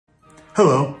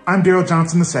Hello, I'm Daryl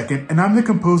Johnson II, and I'm the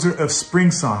composer of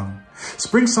Spring Song.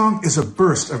 Spring Song is a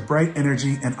burst of bright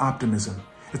energy and optimism.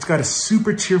 It's got a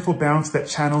super cheerful bounce that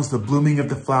channels the blooming of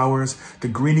the flowers, the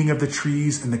greening of the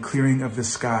trees, and the clearing of the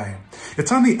sky.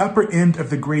 It's on the upper end of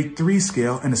the grade 3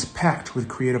 scale and is packed with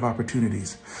creative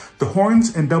opportunities. The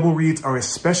horns and double reeds are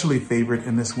especially favored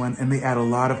in this one, and they add a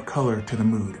lot of color to the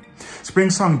mood. Spring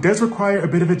Song does require a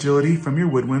bit of agility from your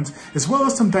woodwinds, as well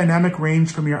as some dynamic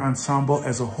range from your ensemble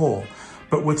as a whole.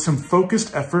 But with some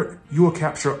focused effort, you will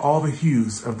capture all the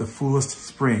hues of the fullest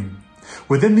spring.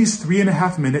 Within these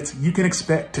 3.5 minutes, you can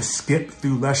expect to skip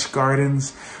through lush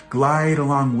gardens, glide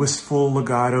along wistful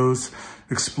legatos,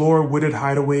 explore wooded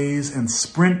hideaways, and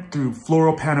sprint through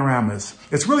floral panoramas.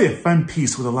 It's really a fun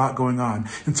piece with a lot going on.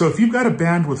 And so if you've got a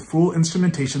band with full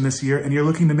instrumentation this year and you're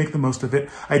looking to make the most of it,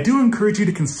 I do encourage you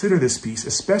to consider this piece,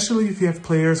 especially if you have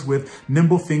players with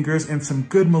nimble fingers and some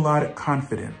good melodic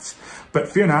confidence. But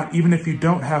fear not, even if you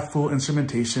don't have full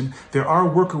instrumentation, there are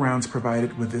workarounds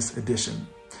provided with this edition.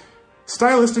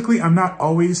 Stylistically, I'm not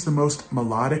always the most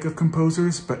melodic of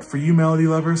composers, but for you melody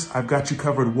lovers, I've got you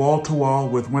covered wall to wall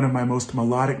with one of my most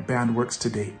melodic band works to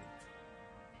date.